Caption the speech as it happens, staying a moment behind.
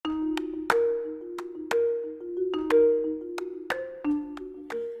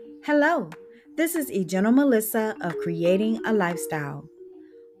Hello, this is General Melissa of Creating a Lifestyle.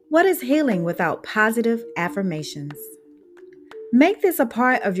 What is healing without positive affirmations? Make this a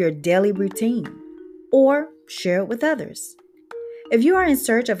part of your daily routine or share it with others. If you are in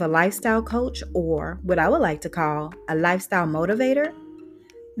search of a lifestyle coach or what I would like to call a lifestyle motivator,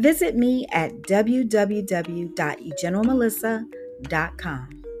 visit me at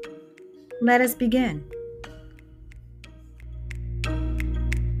www.egeneralmelissa.com. Let us begin.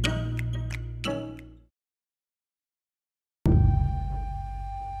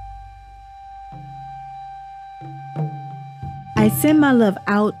 I send my love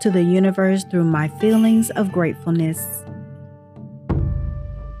out to the universe through my feelings of gratefulness.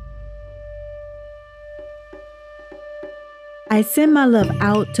 I send my love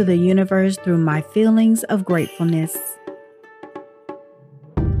out to the universe through my feelings of gratefulness.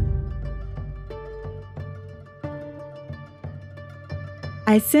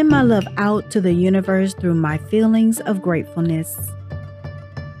 I send my love out to the universe through my feelings of gratefulness.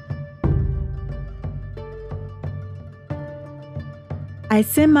 I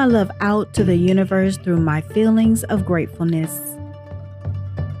send my love out to the universe through my feelings of gratefulness.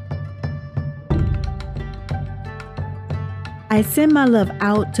 I send my love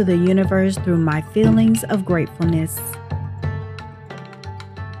out to the universe through my feelings of gratefulness.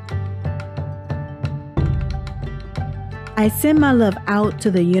 I send my love out to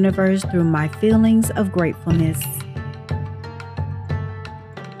the universe through my feelings of gratefulness.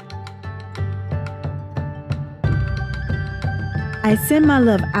 I send my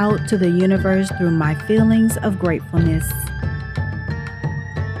love out to the universe through my feelings of gratefulness.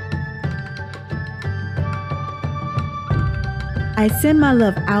 I send my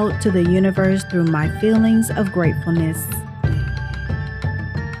love out to the universe through my feelings of gratefulness.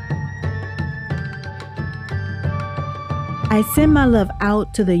 I send my love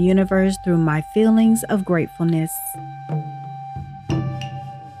out to the universe through my feelings of gratefulness.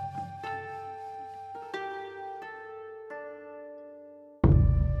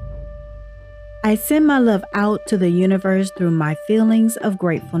 I send my love out to the universe through my feelings of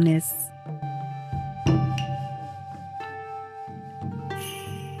gratefulness.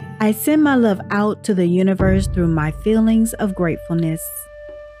 I send my love out to the universe through my feelings of gratefulness.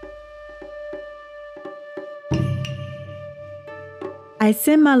 I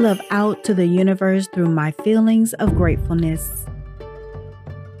send my love out to the universe through my feelings of gratefulness.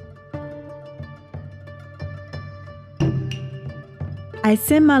 I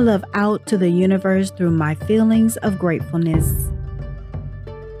send my love out to the universe through my feelings of gratefulness.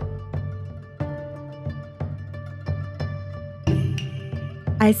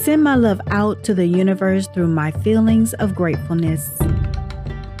 I send my love out to the universe through my feelings of gratefulness.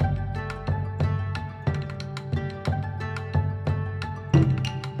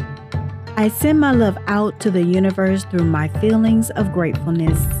 I send my love out to the universe through my feelings of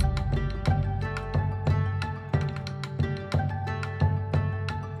gratefulness.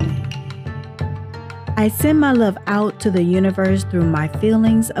 I send my love out to the universe through my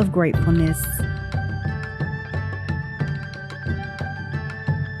feelings of gratefulness.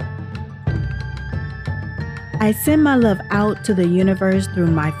 I send my love out to the universe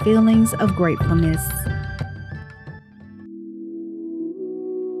through my feelings of gratefulness.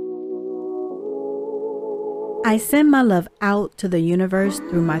 I send my love out to the universe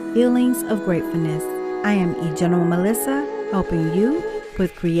through my feelings of gratefulness. I am General Melissa, helping you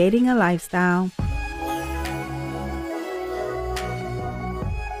with creating a lifestyle